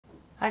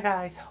Hi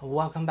guys,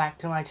 welcome back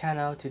to my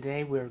channel.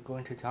 Today we're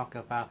going to talk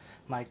about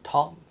my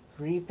top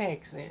 3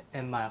 picks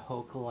in my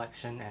whole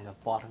collection and the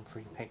bottom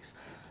 3 picks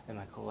in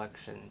my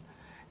collection.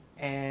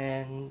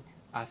 And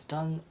I've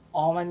done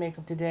all my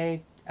makeup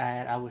today,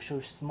 and I will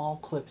show small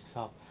clips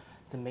of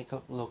the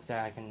makeup look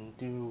that I can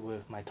do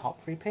with my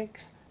top 3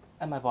 picks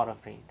and my bottom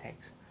 3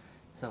 picks.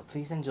 So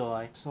please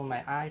enjoy. So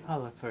my eye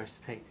palette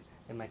first pick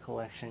in my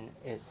collection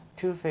is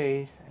Too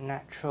Faced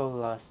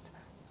Neutralize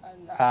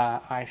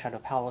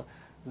eyeshadow palette.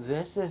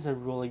 This is a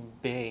really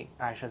big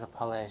eyeshadow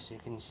palette. As you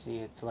can see,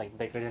 it's like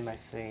bigger than my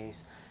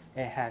face.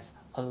 It has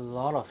a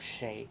lot of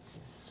shades.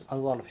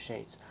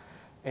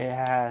 It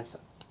has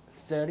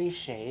 30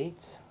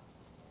 shades.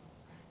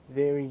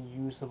 Very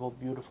usable,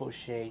 beautiful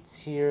shades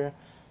here.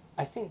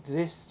 I think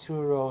this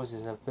 2 rows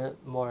is a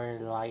bit more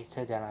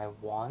lighter than I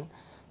want,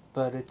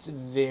 but it's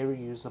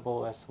very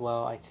usable as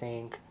well. I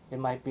think it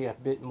might be a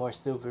bit more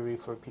silvery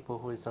for people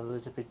who is a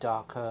little bit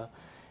darker,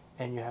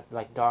 and you have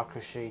like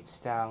darker shades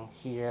down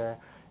here.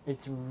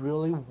 It's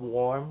really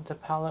warm, the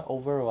palette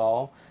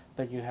overall,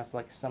 but you have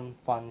like some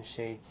fun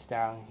shades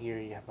down here.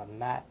 You have a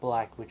matte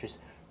black, which is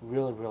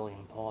really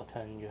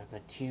important. You have a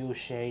teal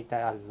shade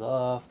that I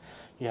love.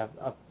 You have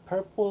a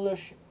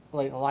purplish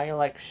like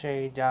lilac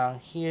shade down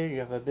here. You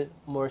have a bit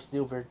more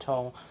silver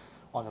tone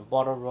on the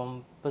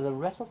bottom, but the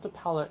rest of the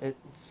palette, it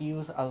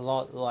feels a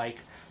lot like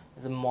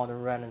the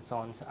modern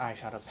Renaissance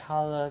eyeshadow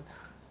palette,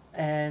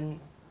 and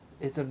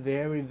it's a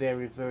very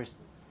versatile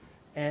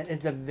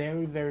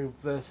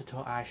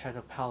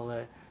eyeshadow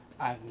palette.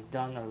 I've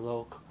done a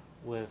look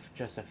with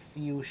just a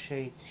few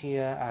shades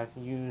here. I've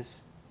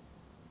used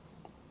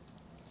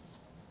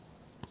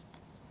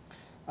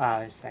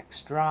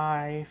Sex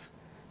Drive,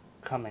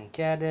 Come and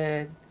Get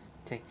It,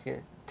 Take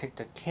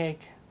the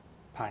Cake,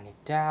 Pine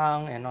It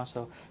Down, and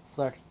also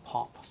Flirty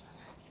Pop.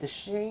 The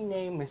shade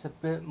name is a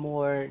bit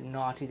more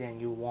naughty than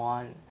you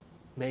want.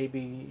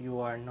 Maybe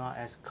you are not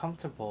as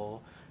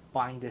comfortable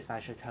buying this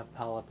eyeshadow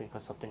palette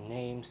because of the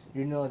names.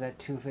 You know that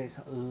Too Faced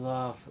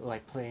love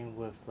like playing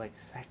with like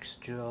sex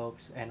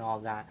jokes and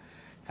all that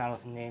kind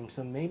of names.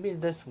 So maybe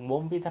this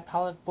won't be the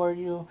palette for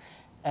you.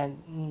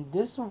 And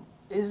this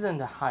isn't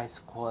the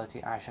highest quality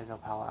eyeshadow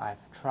palette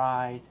I've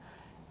tried,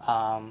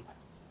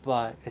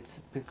 but it's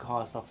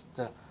because of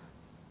the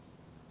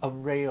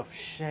array of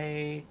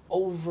shade,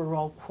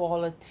 overall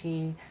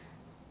quality,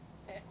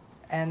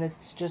 and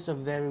it's just a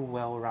very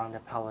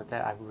well-rounded palette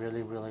that I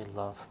really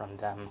love from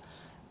them.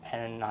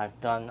 And I've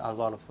done a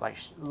lot of like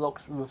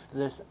looks with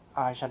this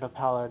eyeshadow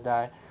palette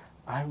that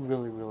I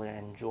really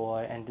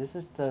enjoy, and this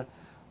is the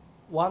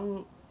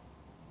one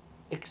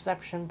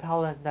exception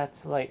palette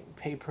that's like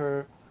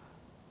paper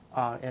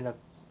in a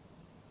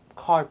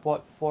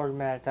cardboard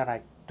format that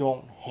I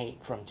don't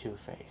hate from Too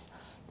Faced.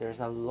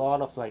 There's a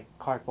lot of like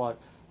cardboard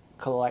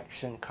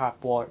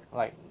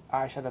like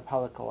eyeshadow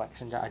palette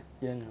collection that I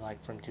didn't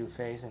like from Too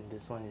Faced, and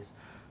this one is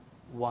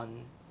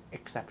one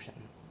exception.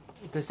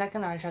 The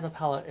second eyeshadow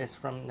palette is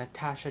from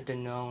Natasha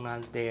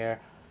Denona,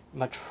 their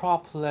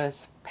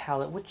Metropolis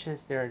palette, which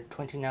is their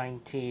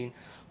 2019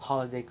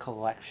 holiday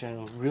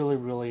collection.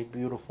 Really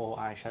beautiful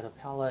eyeshadow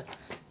palette.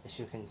 As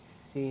you can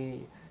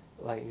see,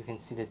 like you can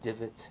see the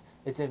divots.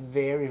 It's a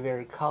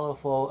very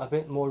colorful, a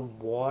bit more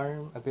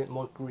warm, a bit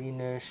more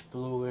greenish,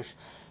 bluish,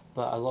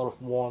 but a lot of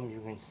warm.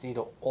 You can see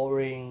the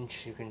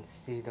orange, you can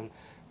see them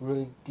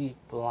really deep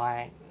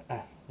black,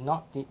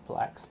 not deep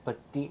blacks, but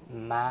deep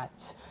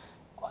matte.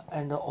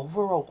 And the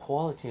overall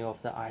quality of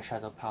the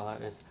eyeshadow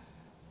palette is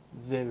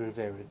very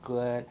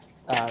good.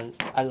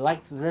 I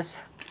like this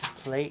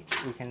plate.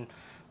 You can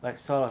like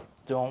sort of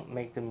don't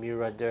make the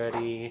mirror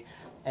dirty,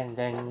 and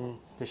then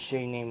the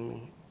shade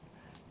name.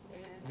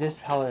 This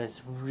palette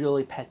is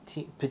really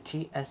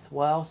petite as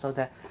well, so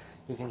that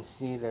you can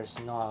see there's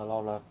not a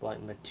lot of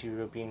like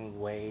material being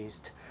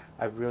wasted.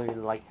 I really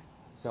like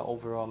the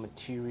overall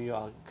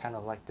material. I kind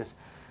of like this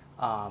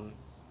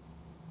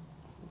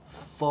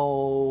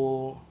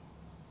faux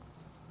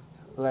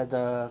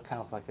leather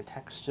kind of like a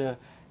texture.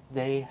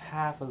 They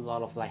have a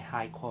lot of like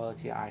high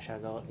quality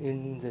eyeshadow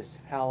in this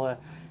palette,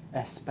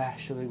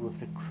 especially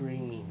with the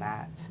creamy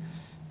matte.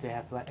 They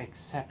have like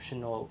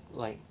exceptional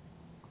like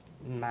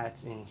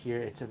mattes in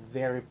here. It's a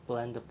very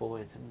blendable,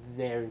 it's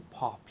very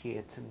poppy,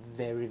 it's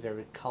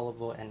very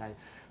colorful, and I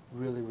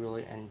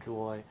really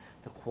enjoy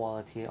the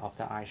quality of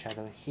the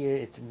eyeshadow here.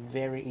 It's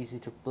very easy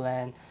to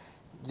blend.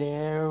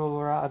 There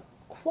were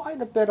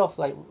quite a bit of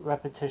like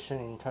repetition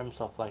in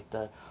terms of like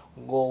the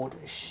gold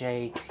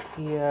shades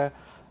here.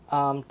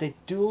 They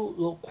do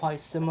look quite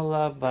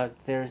similar, but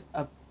there's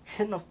a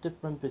hint of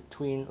difference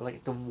between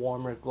like the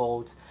warmer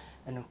golds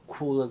and the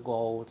cooler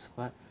golds.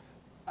 But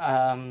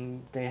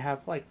they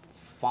have like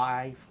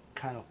 5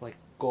 kind of like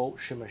gold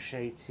shimmer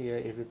shades here.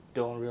 If you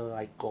don't really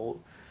like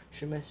gold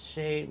shimmer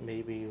shade,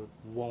 maybe you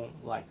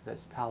won't like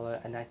this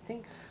palette. And I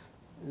think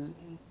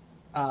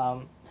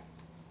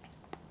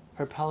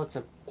her palettes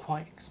are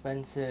quite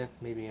expensive.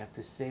 Maybe you have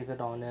to save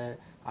it on it.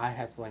 I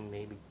have like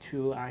maybe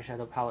 2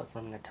 eyeshadow palettes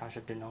from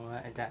Natasha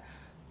Denona, and that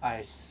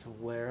I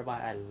swear by,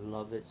 I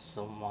love it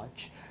so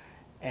much.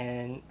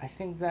 and I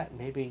think that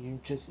maybe you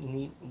just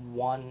need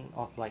one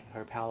of like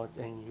her palettes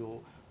and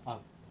you are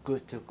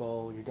good to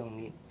go. You don't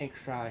need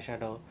extra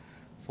eyeshadow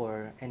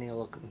for any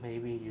look.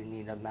 Maybe you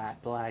need a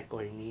matte black,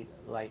 or you need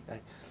like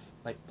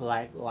a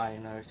black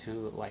liner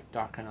to like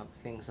darken up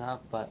things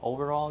up, but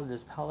overall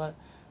this palette,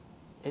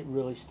 it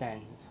really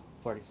stands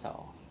for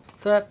itself.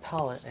 So that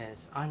palette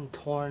is, I'm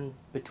torn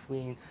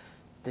between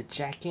the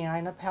Jackie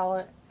Aina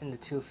palette and the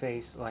Too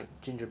Faced like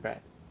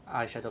gingerbread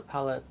eyeshadow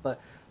palette,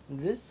 but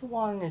this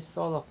one is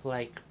sort of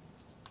like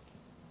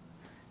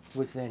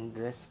within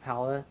this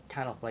palette,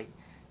 kind of like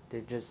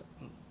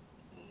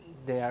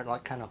they are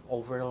like kind of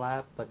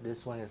overlap, but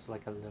this one is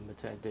like a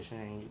limited edition,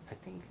 and I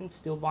think you can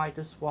still buy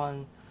this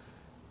one.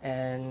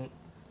 And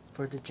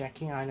for the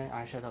Jackie Aina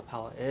eyeshadow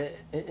palette,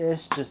 it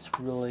is just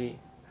really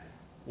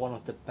one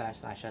of the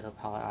best eyeshadow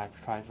palette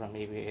I've tried from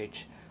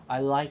ABH. I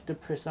like the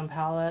Prism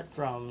palette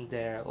from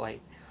their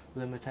like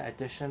limited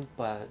edition,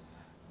 but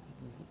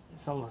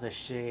some of the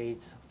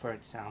shades, for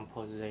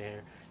example,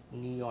 their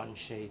neon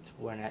shades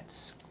weren't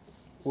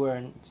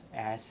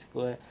as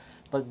good.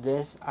 But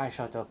this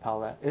eyeshadow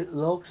palette, it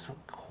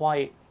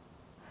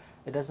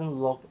doesn't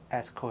look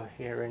as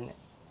coherent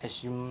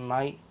as you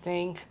might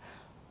think,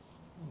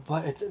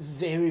 but it's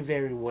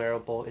very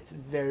wearable. It's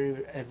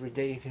very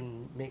everyday. You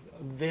can make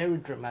a very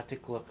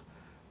dramatic look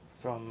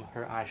from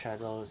her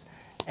eyeshadows.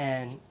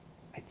 And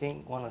I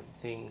think one of the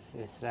things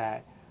is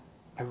that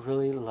I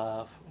really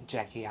love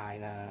Jackie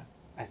Aina.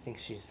 I think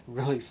she's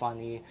really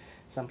funny.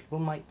 Some people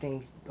might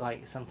think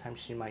like sometimes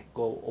she might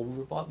go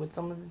overboard with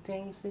some of the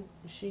things that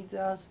she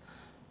does,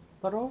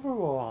 but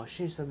overall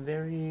she's a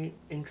very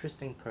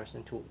interesting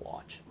person to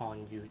watch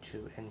on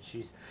YouTube, and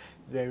she's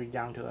very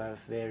down to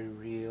earth, very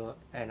real,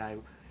 and I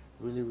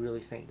really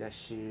think that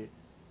she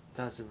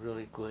does a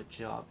really good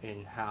job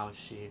in how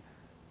she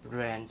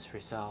brands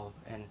herself,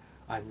 and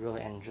I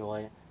really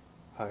enjoy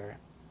her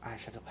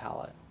eyeshadow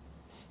palette.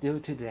 Still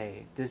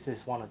today, this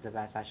is one of the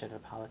best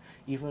eyeshadow palette,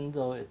 even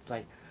though it's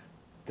like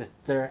the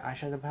third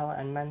eyeshadow palette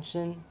I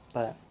mentioned,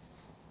 but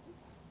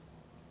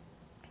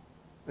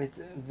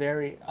it's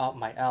very up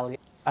my alley.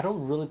 I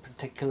don't really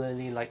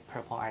particularly like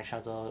purple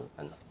eyeshadow,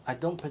 and I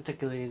don't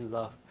particularly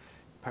love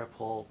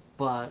purple,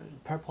 but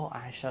purple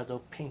eyeshadow,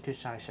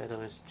 pinkish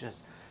eyeshadow is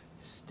just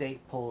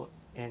staple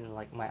in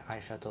like my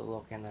eyeshadow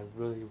look, and I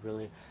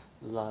really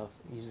love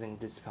using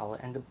this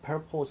palette, and the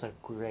purples are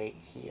great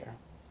here.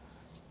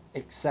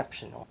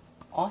 Exceptional.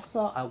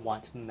 Also, I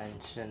want to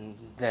mention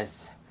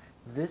this.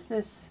 This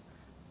is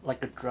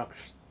like a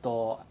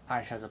drugstore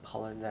eyeshadow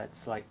palette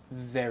that's like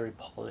very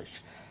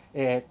polished.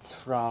 It's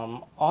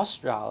from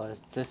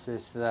Australis. This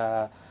is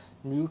the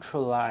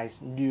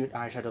Neutralize Nude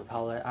eyeshadow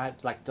palette.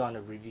 I've like done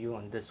a review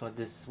on this one.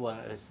 This one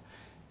is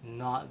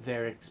not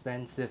very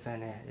expensive,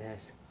 and it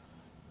is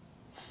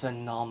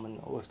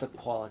phenomenal with the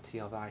quality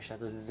of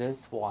eyeshadow.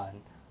 This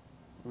one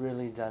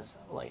really does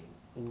like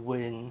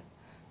win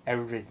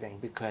everything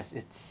because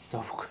it's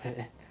so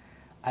good.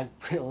 I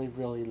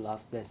really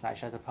love this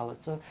eyeshadow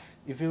palette. So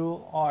if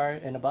you are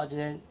in a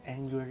budget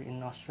and you're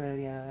in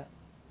Australia,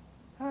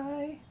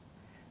 hi,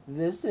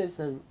 this is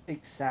an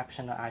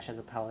exceptional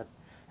eyeshadow palette,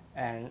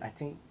 and I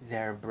think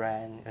their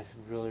brand is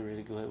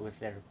really good with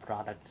their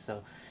products.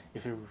 So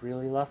if you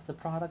really love the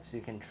products,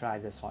 you can try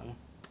this one.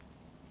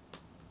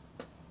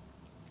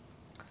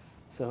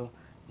 So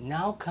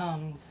now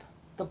comes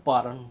the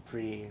bottom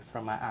three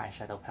from my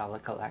eyeshadow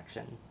palette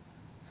collection.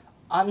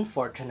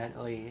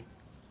 Unfortunately,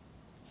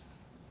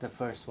 the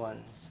first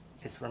one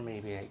is from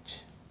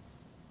ABH.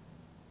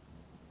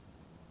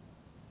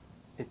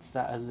 It's the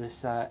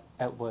Alyssa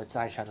Edawrds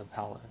eyeshadow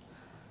palette.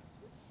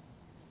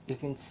 You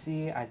can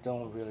see I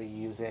don't really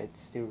use it.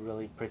 It's still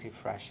really pretty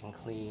fresh and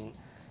clean.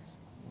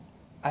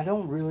 I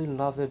don't really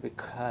love it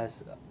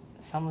because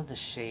some of the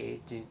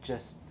shades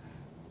just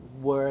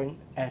weren't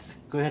as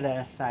good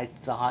as I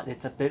thought.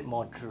 It's a bit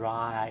more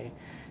dry,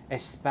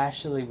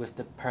 especially with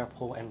the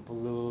purple and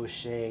blue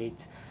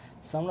shades.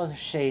 Some of the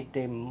shades,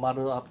 they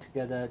muddle up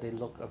together. They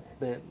look a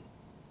bit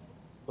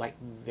like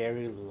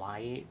very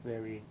light,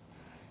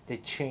 they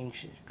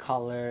change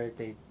color.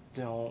 They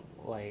don't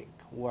like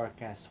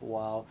work as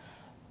well.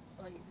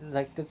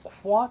 Like the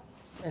quad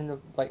and the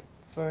like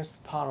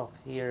first part of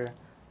here,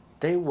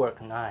 they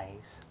work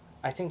nice.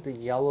 I think the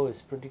yellow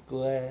is pretty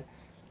good.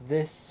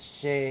 This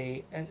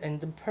shade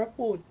and the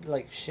purple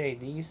like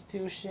shade, these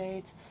two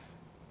shades,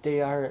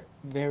 they are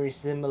very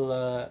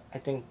similar. I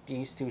think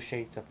these two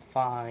shades are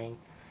fine,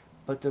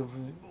 but the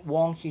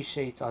wonky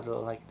shades are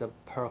like the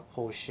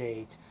purple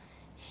shades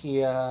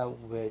here,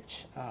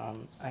 which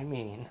I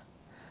mean,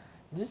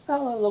 this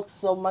palette looks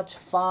so much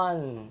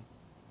fun.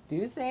 Do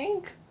you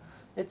think?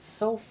 It's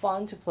so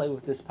fun to play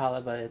with this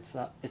palette, but it's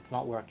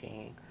not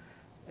working.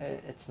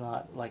 It's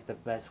not like the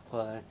best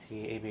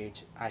quality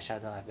ABH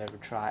eyeshadow I've ever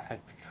tried.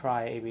 I've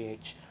tried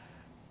ABH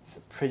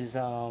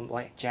Prism,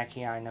 like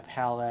Jackie Aina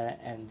palette,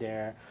 and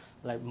their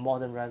like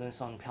Modern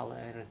Renaissance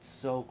palette, and it's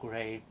so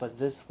great. But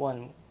this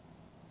one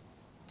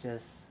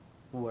just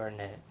weren't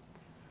it.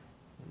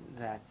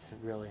 That's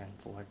really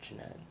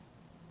unfortunate.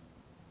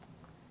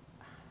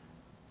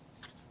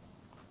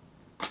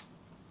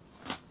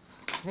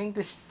 think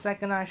the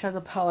second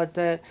eyeshadow palette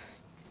that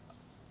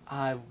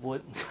I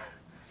would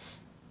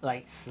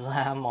like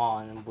slam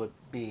on would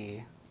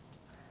be,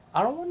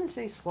 I don't want to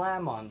say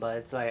slam on, but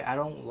it's like I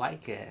don't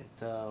like it.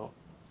 So,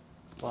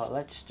 well,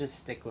 let's just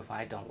stick with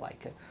I don't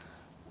like it.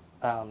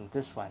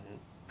 This one,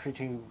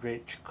 Pretty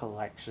Rich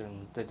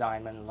Collection, the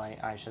Diamond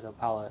Light eyeshadow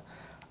palette.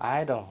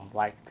 I don't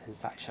like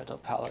this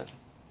eyeshadow palette.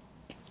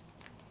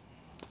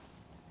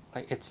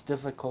 Like, it's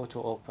difficult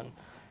to open.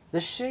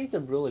 The shades are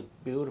really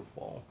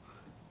beautiful,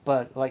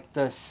 but like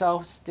the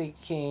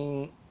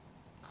self-sticking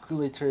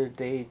glitter,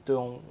 they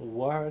don't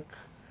work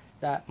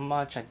that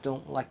much. I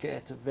don't like it.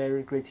 It's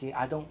very gritty.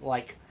 I don't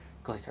like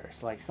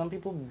glitters. Like, some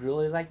people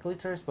really like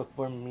glitters, but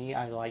for me,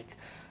 I like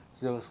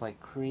those like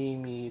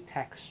creamy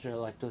texture,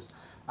 like those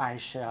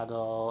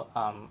eyeshadow,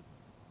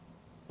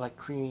 like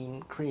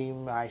cream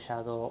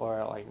eyeshadow,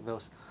 or like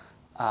those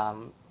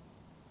like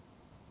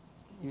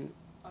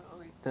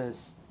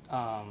this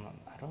I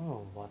don't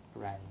know what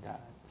brand that.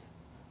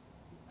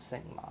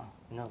 Sigma.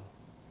 No,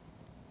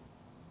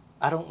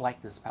 I don't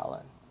like this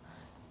palette.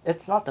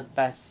 It's not the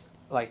best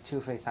like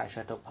Too Faced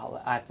eyeshadow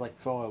palette. I've like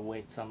thrown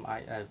away some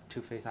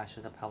Too Faced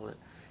eyeshadow palette.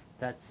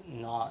 That's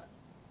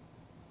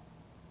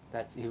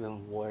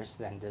even worse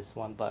than this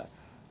one. But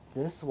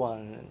this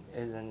one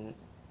isn't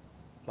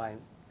my.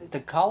 The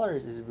color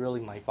is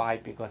really my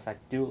vibe because I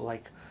do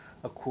like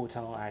a cool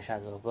tone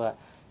eyeshadow, but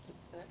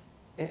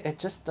it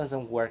just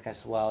doesn't work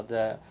as well.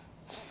 The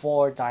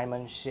 4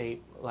 diamond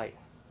shape like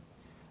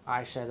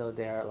eyeshadow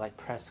there, like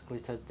pressed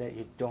glitter, that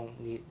you don't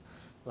need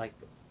like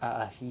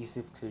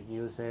adhesive to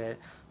use it,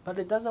 but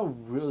it doesn't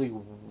really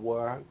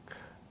work.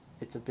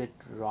 It's a bit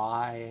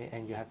dry,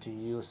 and you have to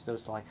use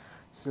those like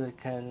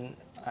silicone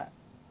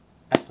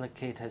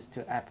applicators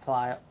to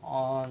apply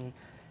on,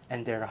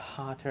 and they're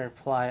hard to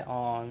apply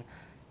on.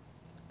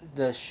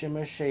 The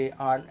shimmer shade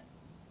aren't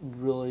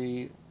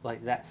really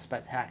like that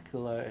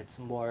spectacular. It's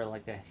more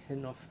like a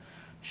hint of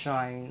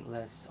shine,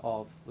 less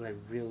of like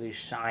really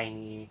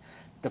shiny.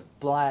 The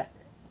black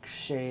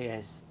shade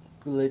is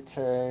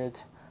glittered.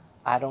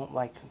 I don't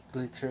like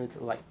glittered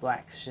like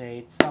black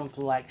shades. Some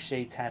black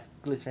shades have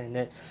glitter in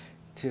it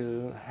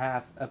to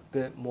have a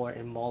bit more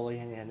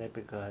emollient in it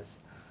because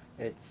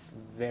it's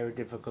very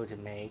difficult to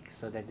make,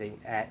 so that they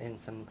add in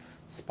some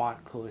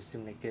sparkles to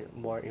make it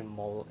more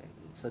emollient,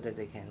 so that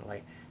they can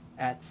like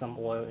add some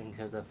oil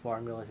into the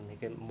formula to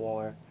make it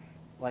more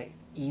like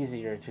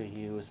easier to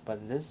use.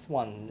 But this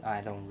one,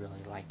 I don't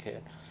really like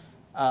it.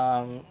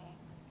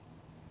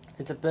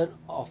 It's a bit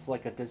of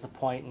like a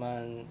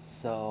disappointment,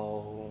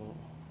 so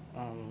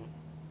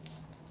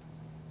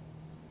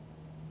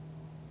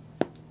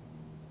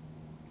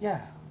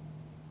yeah.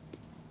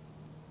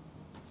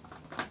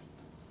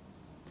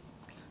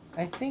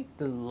 I think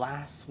the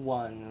last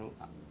one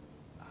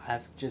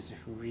I've just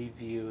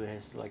reviewed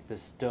is like the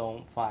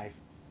Stone 5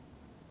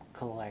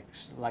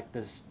 collection, like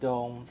the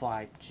Stone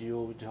 5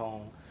 Jewel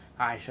Tone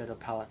eyeshadow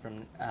palette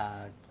from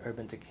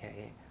Urban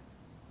Decay.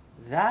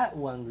 That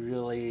one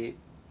really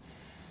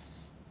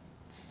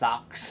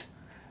sucks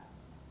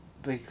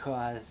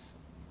because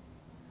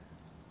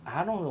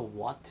I don't know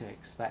what to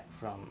expect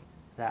from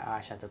that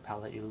eyeshadow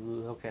palette. You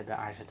look at the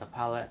eyeshadow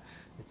palette,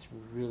 it's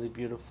really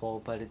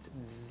beautiful, but it's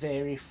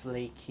very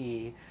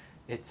flaky.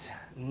 It's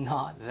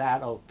not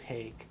that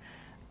opaque,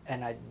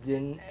 and I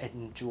didn't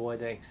enjoy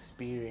the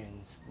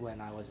experience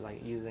when I was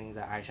like using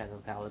the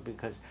eyeshadow palette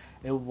because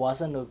it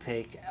wasn't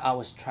opaque. I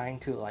was trying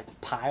to like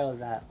pile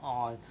that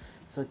on,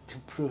 so to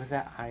prove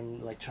that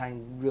I'm like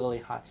trying really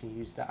hard to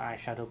use the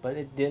eyeshadow, but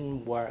it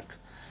didn't work,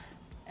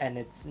 and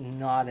it's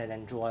not an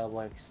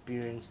enjoyable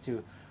experience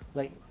to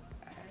like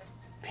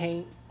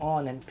paint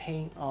on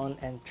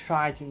and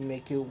try to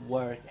make it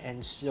work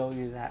and show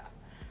you that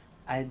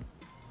I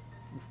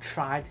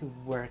try to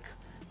work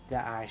the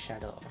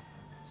eyeshadow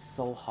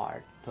so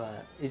hard,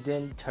 but it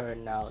didn't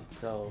turn out,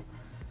 so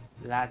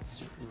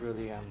that's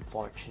really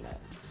unfortunate.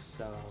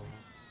 So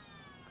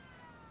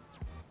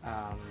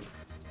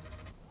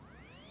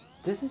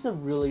this is a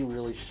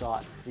really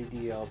short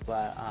video,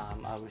 but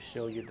I will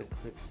show you the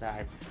clips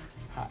that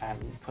I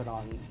put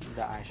on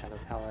the eyeshadow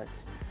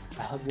palette.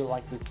 I hope you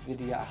like this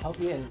video. I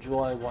hope you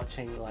enjoy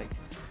watching like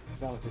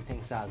some of the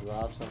things that I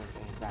love, some of the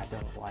things that I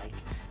don't like.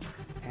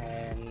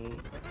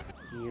 And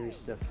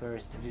here's the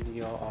first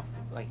video of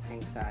like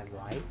things that I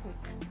like,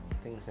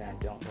 things that I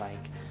don't like.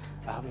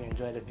 I hope you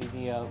enjoyed the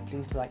video.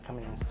 Please like,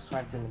 comment, and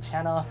subscribe to the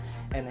channel.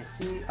 And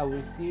I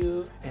will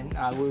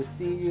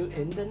see you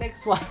in the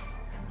next one.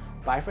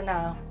 Bye for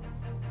now.